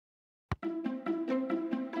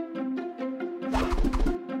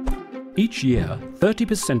Each year,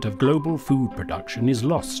 30% of global food production is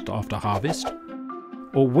lost after harvest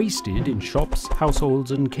or wasted in shops,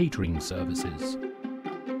 households and catering services.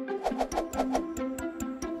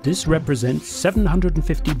 This represents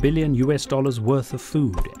 $750 billion worth of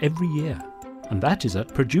food every year, and that is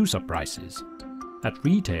at producer prices. At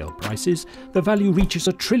retail prices, the value reaches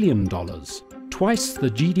 $1 trillion, twice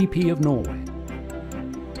the GDP of Norway.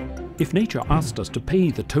 If nature asked us to pay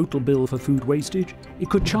the total bill for food wastage, it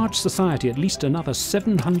could charge society at least another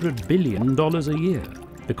 $700 billion a year,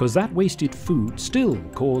 because that wasted food still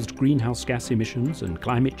caused greenhouse gas emissions and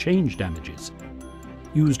climate change damages,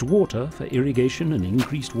 used water for irrigation and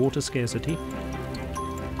increased water scarcity,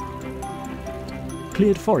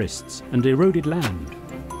 cleared forests and eroded land,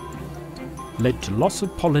 led to loss of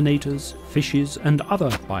pollinators, fishes and other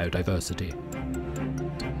biodiversity.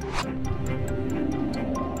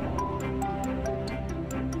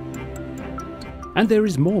 And there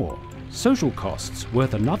is more. Social costs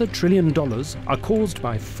worth another $1 trillion are caused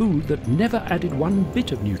by food that never added one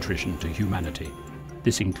bit of nutrition to humanity.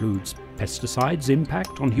 This includes pesticides'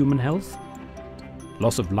 impact on human health,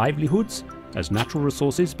 loss of livelihoods as natural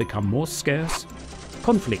resources become more scarce,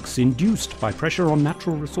 conflicts induced by pressure on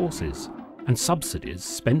natural resources, and subsidies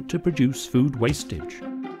spent to produce food wastage.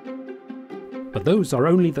 But those are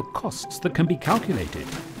only the costs that can be calculated.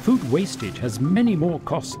 Food wastage has many more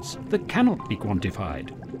costs that cannot be quantified.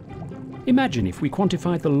 Imagine if we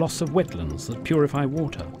quantified the loss of wetlands that purify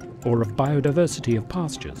water, or of biodiversity of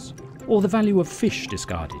pastures, or the value of fish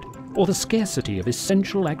discarded, or the scarcity of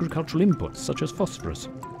essential agricultural inputs such as phosphorus,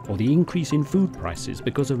 or the increase in food prices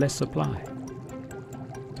because of less supply.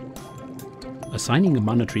 Assigning a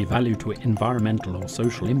monetary value to environmental or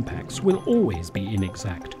social impacts will always be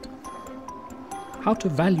inexact. How to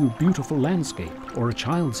value beautiful landscape or a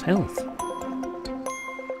child's health?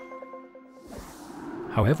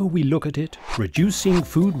 However we look at it, reducing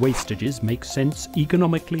food wastages makes sense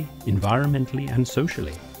economically, environmentally and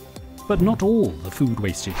socially. But not all the food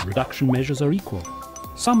wastage reduction measures are equal.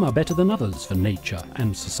 Some are better than others for nature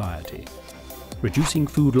and society. Reducing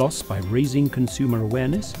food loss by raising consumer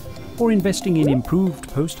awareness, or investing in improved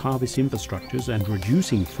post-harvest infrastructures and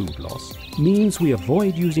reducing food loss, means we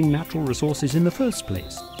avoid using natural resources in the first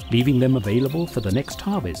place, leaving them available for the next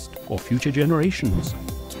harvest or future generations.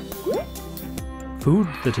 Food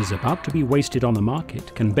that is about to be wasted on the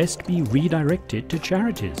market can best be redirected to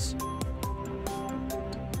charities.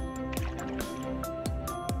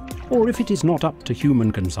 Or if it is not up to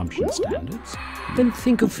human consumption standards, then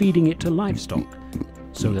think of feeding it to livestock,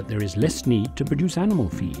 so that there is less need to produce animal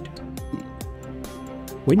feed.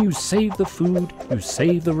 When you save the food, you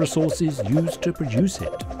save the resources used to produce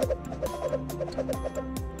it.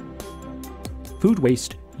 Food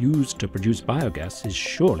waste used to produce biogas is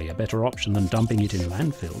surely a better option than dumping it in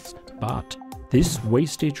landfills, but this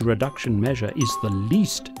wastage reduction measure is the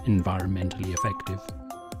least environmentally effective.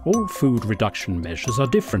 All food reduction measures are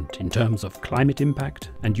different in terms of climate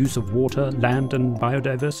impact and use of water, land and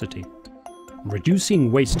biodiversity.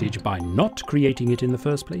 Reducing wastage by not creating it in the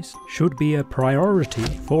first place should be a priority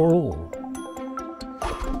for all.